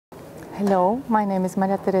Hello, my name is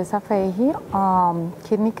Maria Teresa Feihi.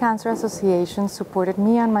 Kidney Cancer Association supported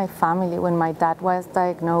me and my family when my dad was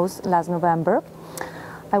diagnosed last November.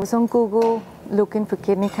 I was on Google looking for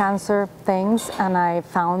kidney cancer things and I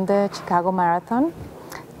found the Chicago Marathon.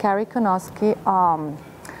 Carrie Konoski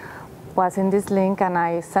was in this link and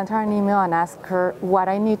I sent her an email and asked her what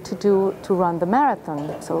I need to do to run the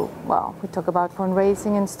marathon. So, well, we talk about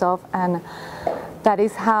fundraising and stuff, and that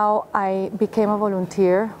is how I became a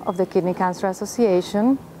volunteer of the Kidney Cancer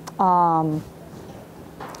Association.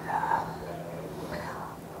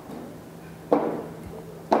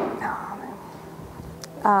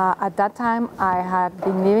 At that time, I had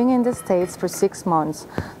been living in the States for 6 months,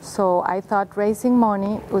 so I thought raising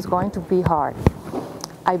money was going to be hard.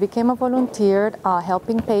 I became a volunteer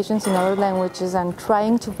helping patients in other languages and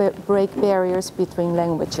trying to break barriers between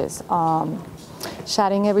languages.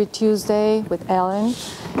 Chatting every Tuesday with Ellen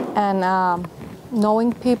and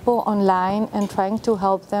knowing people online and trying to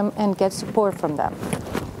help them and get support from them.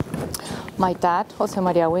 My dad, Jose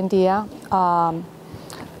Maria Buendia,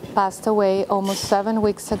 passed away almost 7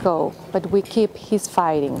 weeks ago, but we keep his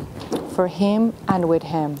fighting for him and with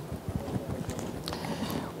him.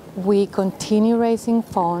 We continue raising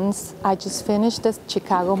funds. I just finished the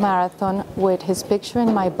Chicago Marathon with his picture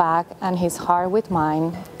in my back and his heart with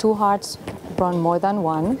mine. 2 hearts run more than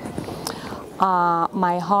one.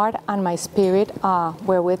 My heart and my spirit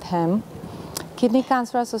were with him. Kidney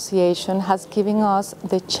Cancer Association has given us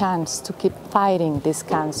the chance to keep fighting this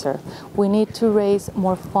cancer. We need to raise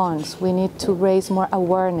more funds. We need to raise more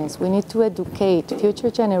awareness. We need to educate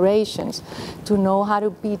future generations to know how to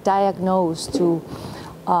be diagnosed, to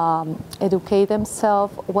educate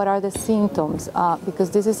themselves what are the symptoms,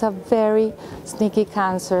 because this is a very sneaky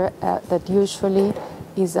cancer that usually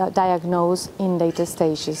is diagnosed in later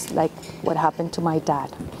stages, like what happened to my dad.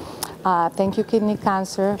 Thank you, Kidney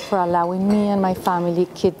Cancer, for allowing me and my family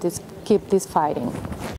keep this fighting.